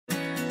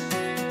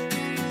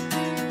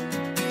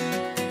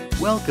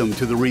Welcome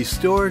to the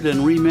Restored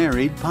and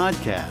Remarried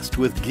podcast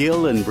with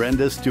Gil and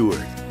Brenda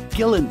Stewart.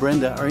 Gil and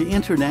Brenda are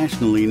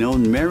internationally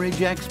known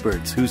marriage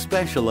experts who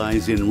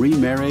specialize in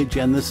remarriage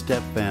and the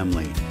step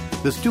family.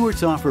 The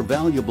Stewarts offer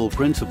valuable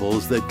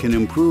principles that can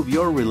improve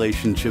your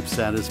relationship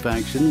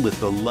satisfaction with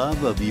the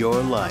love of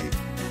your life.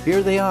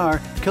 Here they are,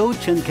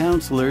 coach and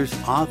counselors,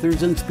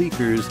 authors and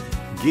speakers,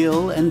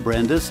 Gil and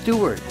Brenda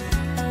Stewart.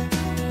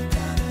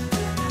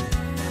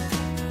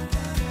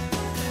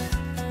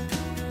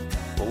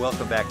 Well,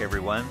 welcome back,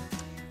 everyone.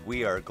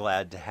 We are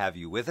glad to have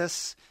you with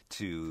us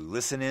to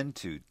listen in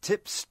to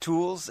tips,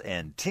 tools,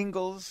 and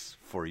tingles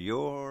for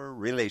your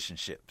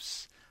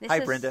relationships. Hi,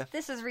 Brenda.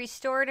 This is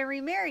Restored and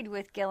Remarried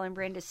with Gil and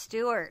Brenda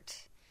Stewart.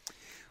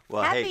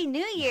 Well, Happy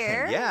New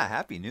Year. Yeah,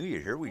 Happy New Year.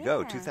 Here we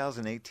go,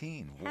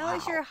 2018. How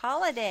was your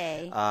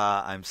holiday?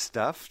 I'm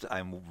stuffed.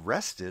 I'm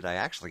rested. I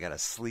actually got to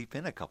sleep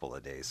in a couple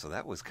of days, so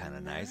that was kind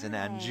of nice.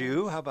 And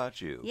you, how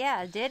about you?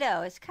 Yeah,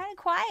 ditto. It's kind of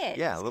quiet.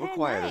 Yeah, it's a little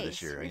quieter nice.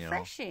 this year.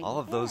 Refreshing. You know, all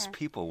of those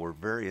people were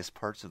various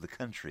parts of the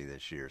country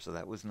this year, so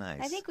that was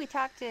nice. I think we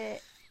talked to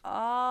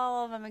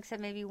all of them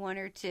except maybe one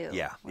or two.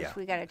 Yeah, which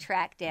we got to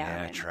track down.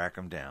 Yeah, track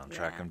them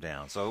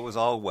down. So it was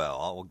all well,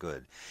 all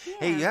good. Yeah.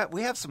 Hey,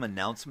 we have some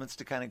announcements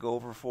to kind of go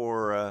over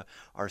for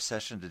our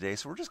session today.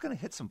 So we're just going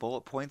to hit some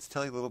bullet points,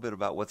 tell you a little bit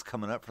about what's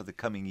coming up for the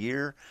coming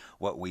year,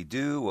 what we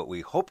do, what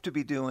we hope to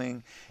be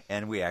doing,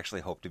 and we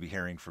actually hope to be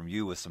hearing from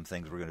you with some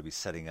things we're going to be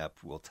setting up.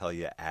 We'll tell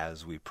you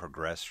as we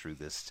progress through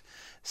this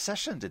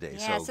session today.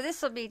 Yeah, so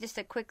this will be just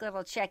a quick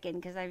little check-in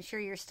because I'm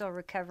sure you're still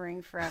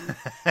recovering from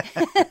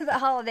the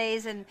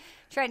holidays and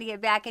trying to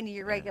get back into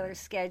your regular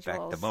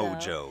schedule. Back to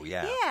mojo,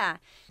 yeah. Yeah.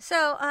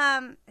 So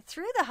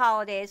through the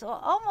holidays,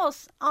 well,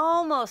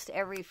 almost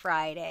every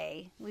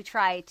Friday, we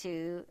try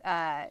to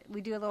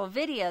we do a little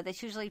video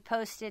that's usually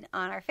posted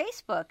on our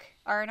Facebook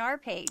R&R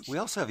page. We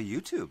also have a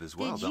YouTube as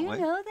well, don't we? Did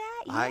you know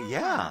that?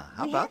 Yeah.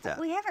 How about that?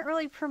 We haven't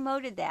really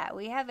promoted that.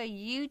 We have a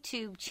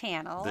YouTube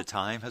channel. The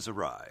time has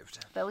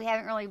arrived. But we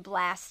haven't really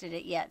blasted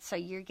it yet, so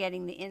you're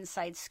getting the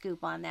inside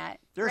scoop on that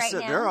There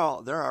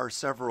are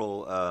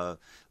several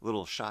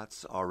little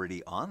shots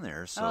already on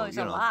there. So, there's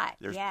a lot.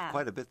 There's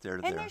quite a bit there.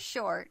 And they're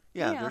short.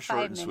 Yeah, they're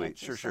short and sweet.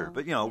 Sure. Sure.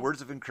 But,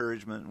 words of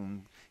encouragement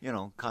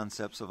and,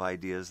 concepts of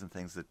ideas and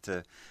things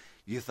that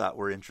you thought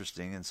were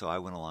interesting, and so I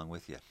went along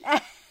with you.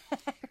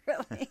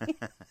 Really?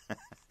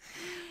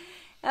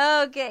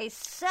 Okay,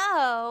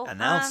 so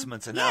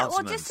announcements. Yeah,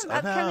 well, just some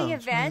upcoming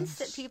events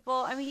that people.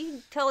 I mean, you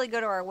can totally go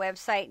to our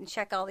website and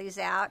check all these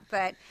out,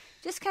 but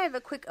just kind of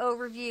a quick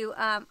overview.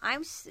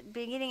 I'm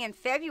beginning in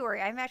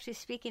February. I'm actually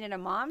speaking at a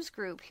moms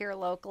group here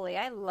locally.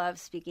 I love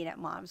speaking at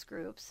moms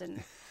groups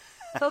and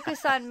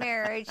focus on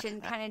marriage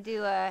and kind of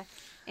do a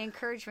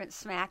encouragement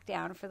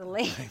smackdown for the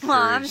lady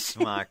moms.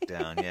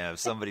 Smackdown, yeah. If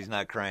somebody's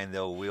not crying,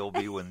 we'll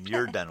be when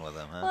you're done with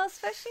them, huh? Well,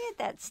 especially at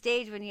that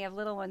stage when you have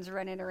little ones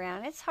running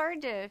around, it's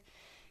hard to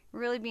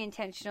really be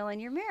intentional in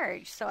your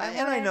marriage. So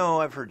I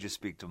know I've heard you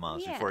speak to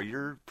moms before.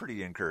 You're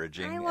pretty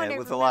encouraging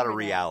with a lot of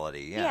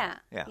reality. Yeah.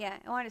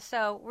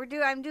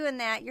 I'm doing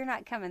that. You're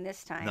not coming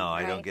this time. No,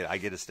 right? I don't get. I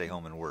get to stay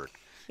home and work.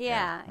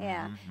 Yeah.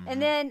 Mm-hmm.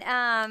 And then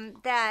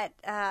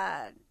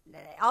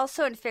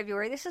also in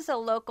February, this is a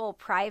local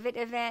private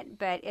event,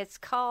 but it's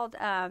called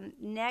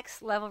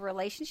Next Level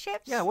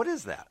Relationships. Yeah, what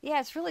is that?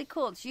 Yeah, it's really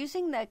cool. It's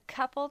using the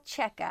couple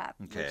checkup,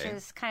 which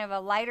is kind of a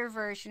lighter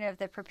version of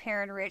the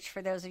Prepare and Rich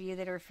for those of you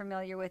that are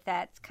familiar with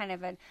that. It's kind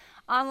of an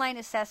online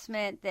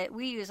assessment that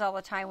we use all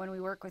the time when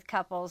we work with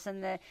couples.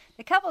 And the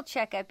couple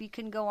checkup, you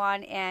can go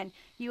on and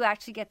you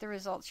actually get the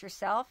results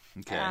yourself.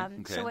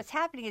 So what's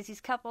happening is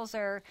these couples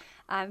are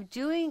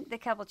doing the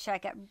couple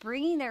checkup,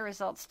 bringing their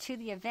results to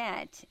the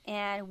event,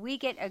 and we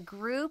get a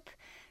group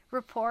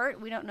report.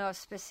 We don't know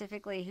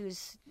specifically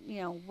who's,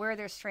 where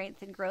their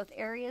strength and growth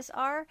areas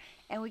are,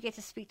 and we get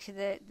to speak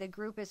to the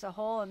group as a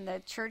whole, and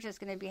the church is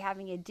going to be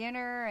having a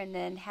dinner and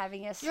then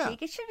having us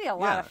speak. It should be a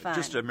lot of fun.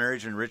 Just a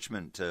marriage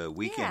enrichment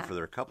weekend for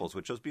their couples,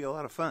 which will be a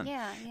lot of fun.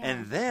 Yeah.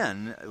 And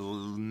then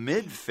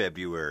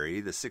mid-February,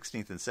 the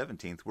 16th and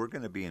 17th, we're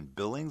going to be in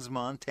Billings,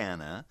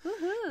 Montana.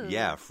 Woohoo.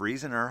 Yeah,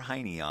 freezing our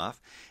hiney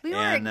off. We were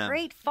at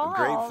Great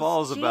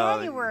Falls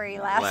January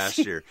about last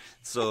year.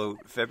 So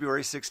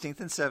February 16th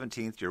and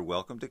 17th, you're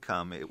welcome to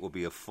come. It will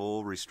be a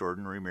full Restored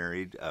and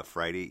Remarried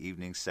Friday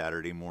evening,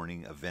 Saturday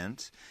morning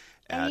event.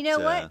 And you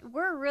know what?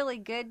 We're really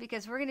good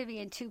because we're going to be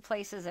in two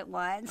places at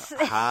once.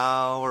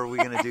 How are we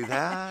going to do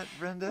that,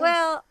 Brenda?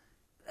 Well,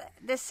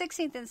 the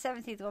 16th and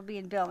 17th will be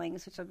in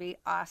Billings, which will be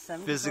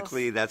awesome.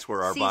 Physically, that's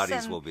where our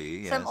bodies will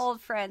be. Some old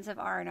friends of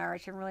R&R,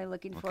 which I'm really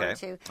looking forward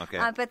to. Okay.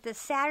 But the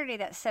Saturday,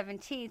 that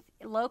 17th,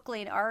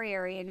 locally in our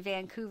area in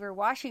Vancouver,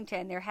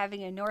 Washington, they're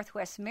having a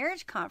Northwest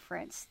Marriage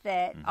Conference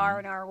that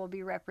R&R will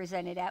be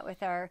represented at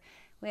with our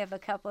we have a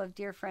couple of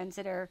dear friends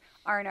that are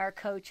R&R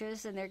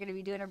coaches, and they're going to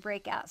be doing a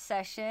breakout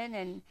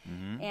session,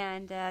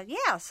 and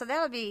so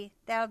that'll be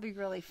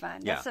really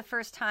fun. Yeah. That's the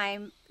first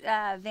time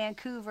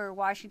Vancouver,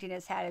 Washington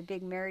has had a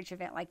big marriage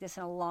event like this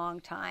in a long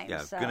time. Yeah,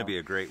 it's going to be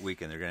a great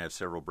weekend. They're going to have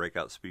several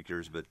breakout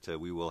speakers, but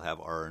we will have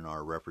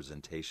R&R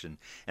representation,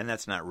 and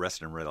that's not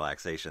rest and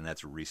relaxation.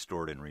 That's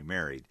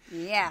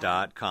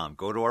restoredandremarried.com.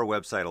 Go to our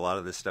website. A lot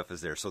of this stuff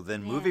is there. So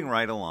then moving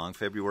right along,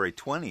 February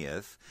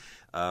 20th,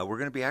 we're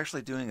going to be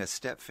actually doing a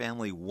Step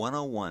Family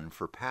 101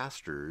 for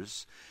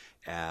pastors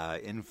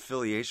in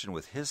affiliation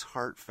with His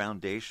Heart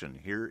Foundation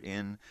here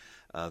in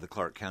the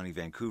Clark County,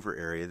 Vancouver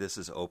area. This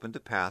is open to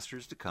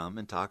pastors to come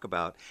and talk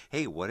about,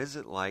 hey, what is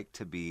it like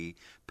to be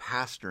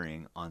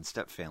pastoring on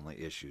step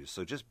family issues?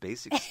 So just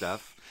basic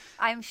stuff.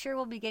 I'm sure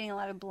we'll be getting a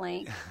lot of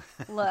blank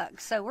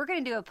looks. So we're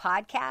going to do a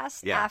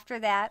podcast after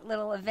that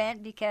little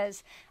event,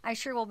 because I'm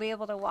sure we'll be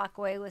able to walk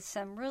away with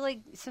some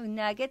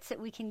nuggets that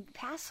we can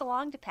pass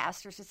along to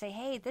pastors to say,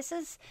 hey, this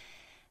is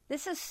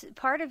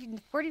part of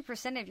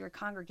 40% of your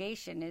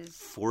congregation is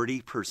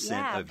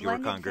 40% of your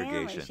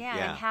congregation. Families,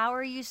 and how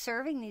are you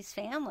serving these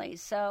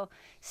families? So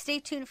stay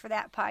tuned for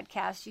that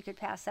podcast. You could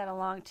pass that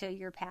along to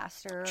your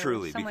pastor.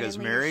 Truly, because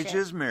marriage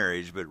is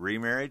marriage, but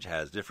remarriage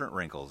has different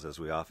wrinkles, as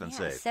we often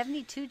say.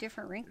 72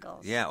 different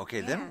wrinkles. Yeah. Okay.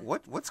 Yeah. Then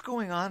what's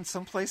going on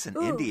someplace in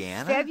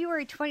Indiana?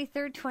 February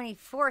 23rd,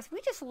 24th. We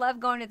just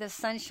love going to the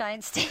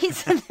Sunshine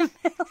States in the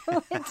middle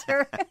of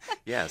winter.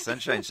 Yeah,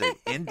 Sunshine State,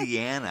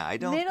 Indiana.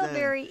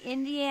 Middlebury,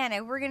 Indiana.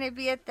 We're going to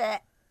be at the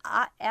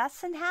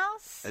Essen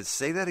House.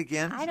 Say that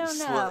again. I don't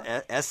know.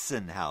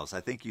 Essen House. I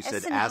think you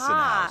said Essen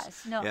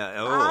House. No,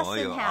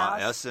 Essen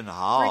House. Essen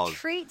House.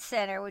 Retreat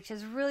Center, which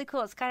is really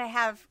cool. It's kind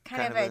of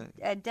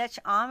a Dutch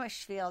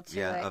Amish feel to it.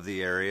 Yeah, of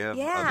the area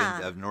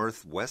of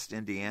northwest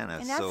Indiana.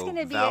 And that's going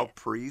to be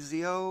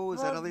Valparaiso.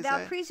 Is that how they say it?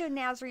 Valparaiso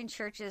Nazarene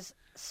Church is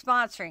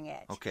sponsoring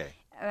it. Okay.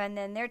 And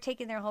then they're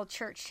taking their whole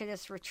church to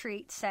this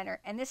retreat center.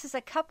 And this is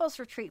a couples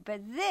retreat,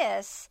 but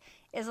this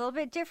is a little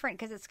bit different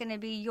because it's going to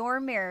be your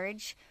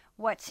marriage,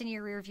 what's in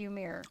your rearview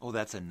mirror. Oh,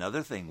 that's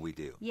another thing we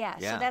do. Yeah,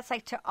 so that's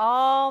like to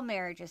all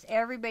marriages.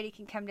 Everybody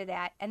can come to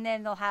that. And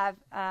then they'll have,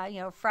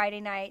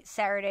 Friday night,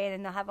 Saturday, and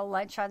then they'll have a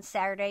lunch on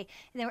Saturday.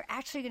 And then we're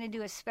actually going to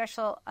do a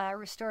special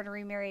Restored and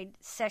Remarried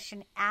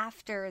session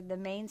after the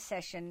main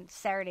session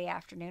Saturday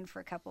afternoon for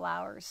a couple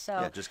hours.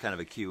 So just kind of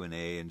a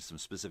Q&A and some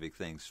specific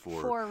things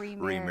for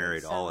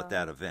remarried all at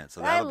that event. So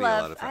that'll be a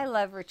lot of fun. I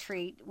love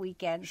retreat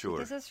weekends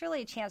because it's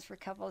really a chance for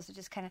couples to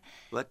just kind of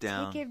let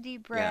down, take a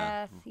deep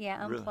breath,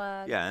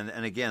 unplug. Yeah,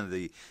 and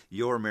again,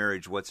 your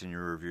marriage, what's in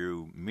your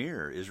rearview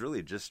mirror is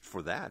really just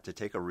for that, to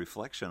take a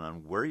reflection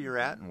on where you're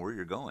at and where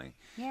you're going.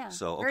 Yeah,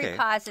 so very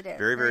positive.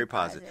 Very, very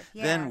positive.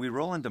 Yeah. Then we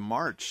roll into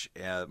March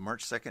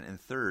 2nd and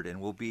 3rd, and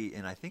we'll be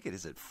in, I think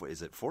is it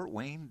Fort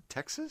Wayne,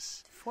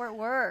 Texas? Fort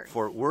Worth.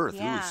 Fort Worth.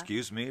 Yeah. Ooh,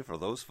 excuse me for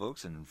those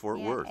folks in Fort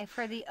Worth. And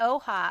for the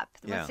OHOP,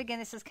 once again,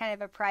 this is kind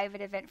of a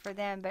private event for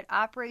them, but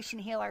Operation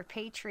Heal Our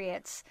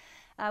Patriots.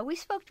 We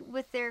spoke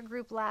with their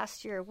group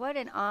last year. What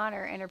an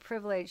honor and a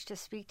privilege to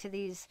speak to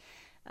these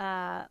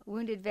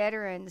wounded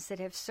veterans that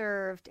have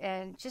served,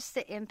 and just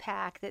the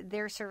impact that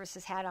their service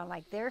has had on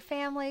their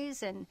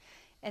families, and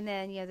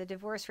then the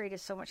divorce rate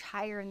is so much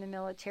higher in the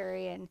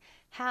military, and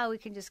how we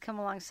can just come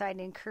alongside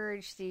and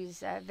encourage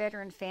these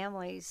veteran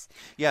families.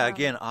 Yeah,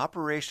 again,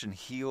 Operation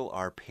Heal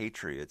Our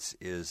Patriots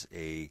is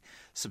a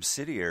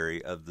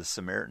subsidiary of the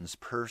Samaritan's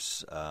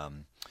Purse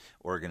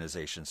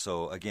organization.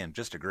 So again,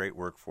 just a great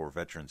work for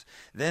veterans.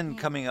 Then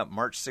coming up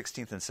March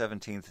 16th and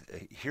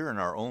 17th, here in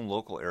our own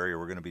local area,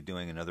 we're going to be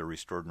doing another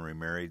Restored and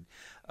Remarried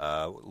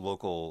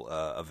local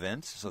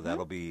event. So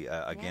that'll be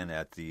again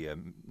at the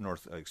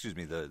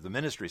the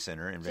Ministry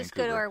Center in Vancouver. Just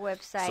go to our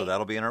website. So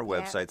that'll be on our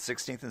website,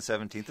 16th and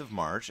 17th of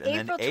March, and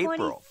April then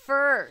April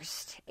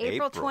 21st.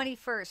 April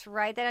 21st.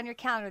 Write that on your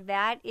calendar.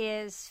 That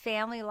is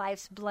Family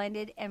Life's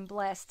Blended and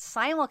Blessed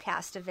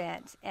simulcast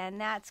event,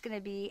 and that's going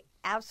to be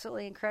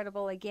absolutely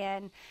incredible.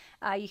 Again,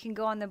 you can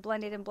go on the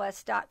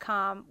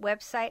blendedandblessed.com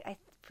website. I'm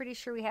pretty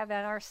sure we have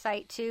that on our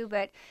site too,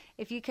 but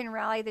if you can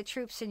rally the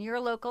troops in your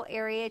local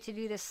area to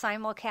do this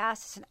simulcast,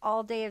 it's an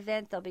all-day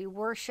event. There'll be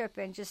worship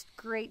and just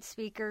great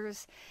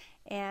speakers.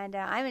 And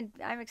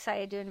I'm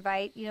excited to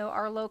invite,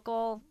 our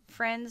local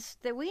friends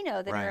that we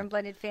know that are in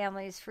blended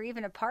families for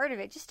even a part of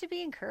it, just to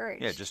be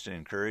encouraged. Yeah, just to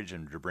encourage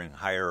and to bring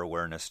higher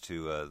awareness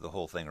to the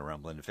whole thing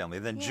around blended family.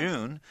 And then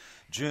June,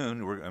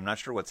 I'm not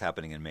sure what's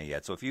happening in May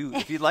yet. So if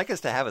you'd like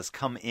us to have us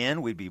come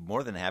in, we'd be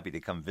more than happy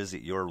to come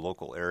visit your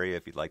local area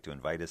if you'd like to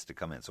invite us to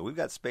come in. So we've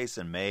got space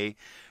in May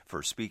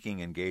for speaking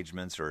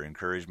engagements or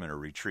encouragement or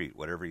retreat,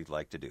 whatever you'd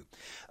like to do.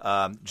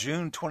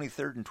 June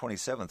 23rd and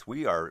 27th,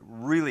 we are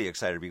really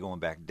excited to be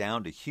going back down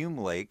down to Hume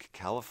Lake,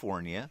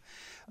 California,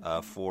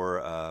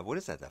 for what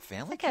is that? The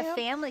family camp? Like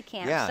a family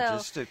camp. Yeah,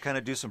 just to kind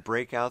of do some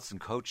breakouts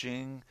and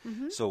coaching.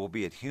 Mm-hmm. So we'll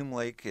be at Hume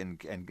Lake in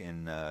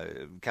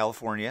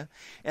California,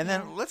 and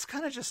then let's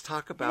kind of just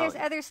talk about. And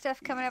there's other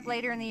stuff coming up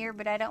later in the year,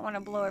 but I don't want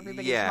to blow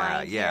everybody's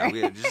mind.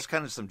 We just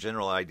kind of some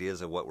general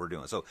ideas of what we're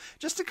doing. So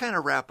just to kind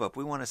of wrap up,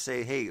 we want to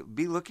say, hey,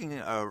 be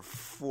looking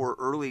for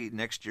early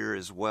next year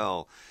as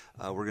well.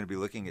 We're going to be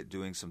looking at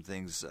doing some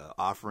things,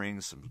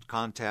 offerings, some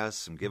contests,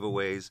 some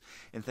giveaways,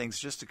 and things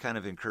just to kind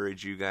of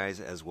encourage you guys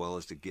as well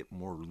as to get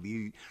more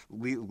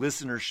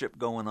listenership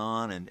going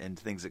on and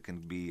things that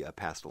can be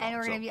passed along. And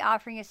we're going to be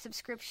offering a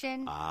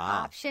subscription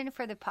option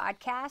for the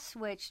podcast,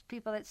 which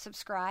people that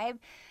subscribe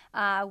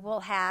will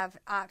have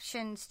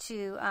options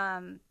to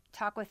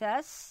talk with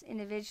us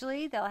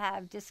individually. They'll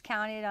have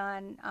discounted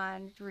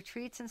on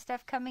retreats and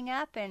stuff coming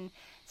up, and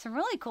some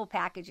really cool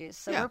packages.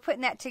 So we're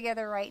putting that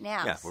together right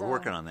now. Yeah, we're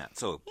working on that.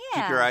 So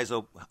keep your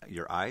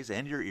eyes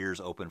and your ears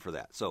open for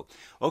that. So,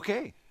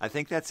 okay, I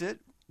think that's it.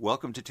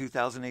 Welcome to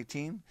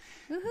 2018.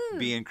 Woohoo.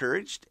 Be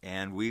encouraged,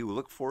 and we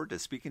look forward to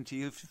speaking to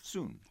you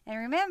soon. And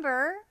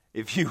remember,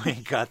 if you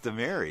ain't got the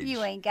marriage,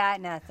 you ain't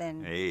got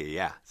nothing. Hey,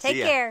 yeah. Take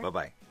care.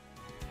 Bye-bye.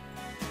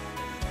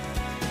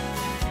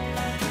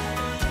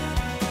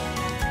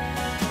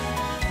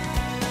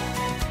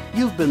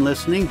 You've been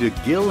listening to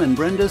Gil and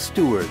Brenda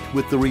Stewart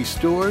with the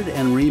Restored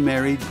and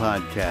Remarried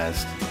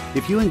podcast.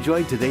 If you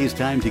enjoyed today's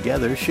time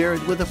together, share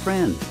it with a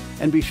friend.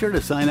 And be sure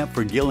to sign up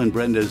for Gil and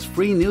Brenda's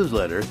free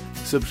newsletter,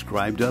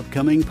 subscribe to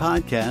upcoming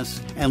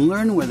podcasts, and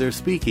learn where they're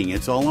speaking.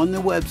 It's all on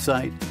their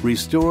website,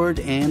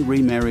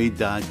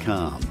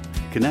 restoredandremarried.com.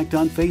 Connect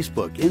on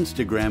Facebook,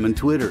 Instagram, and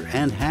Twitter,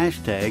 and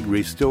hashtag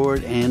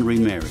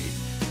restoredandremarried.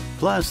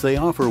 Plus, they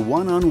offer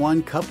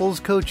one-on-one couples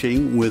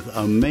coaching with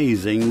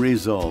amazing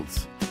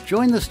results.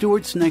 Join the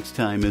Stewarts next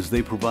time as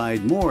they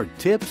provide more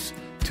tips,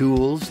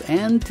 tools,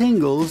 and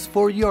tingles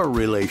for your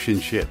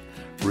relationship.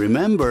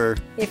 Remember,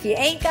 if you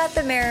ain't got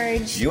the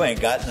marriage, you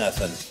ain't got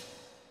nothing.